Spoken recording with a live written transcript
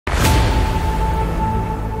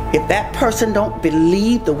If that person don't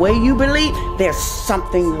believe the way you believe, there's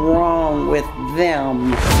something wrong with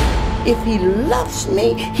them. If he loves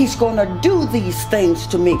me, he's gonna do these things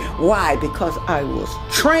to me. Why? Because I was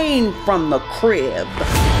trained from the crib.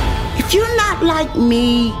 If you're not like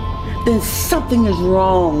me, then something is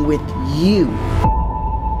wrong with you.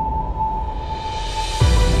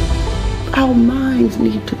 Our minds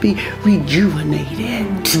need to be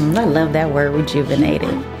rejuvenated. I love that word,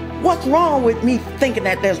 rejuvenated. What's wrong with me thinking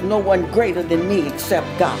that there's no one greater than me except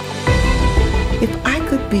God? If I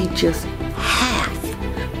could be just half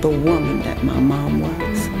the woman that my mom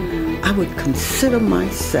was, I would consider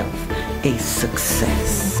myself a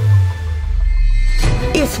success.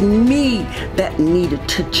 It's me that needed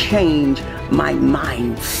to change my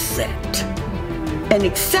mindset and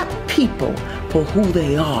accept people for who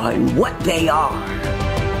they are and what they are.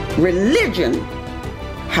 Religion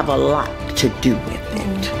have a lot to do with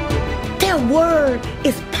it. Their word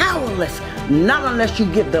is powerless, not unless you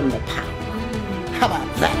give them the power. How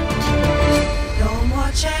about that? No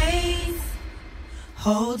more chains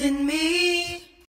holding me.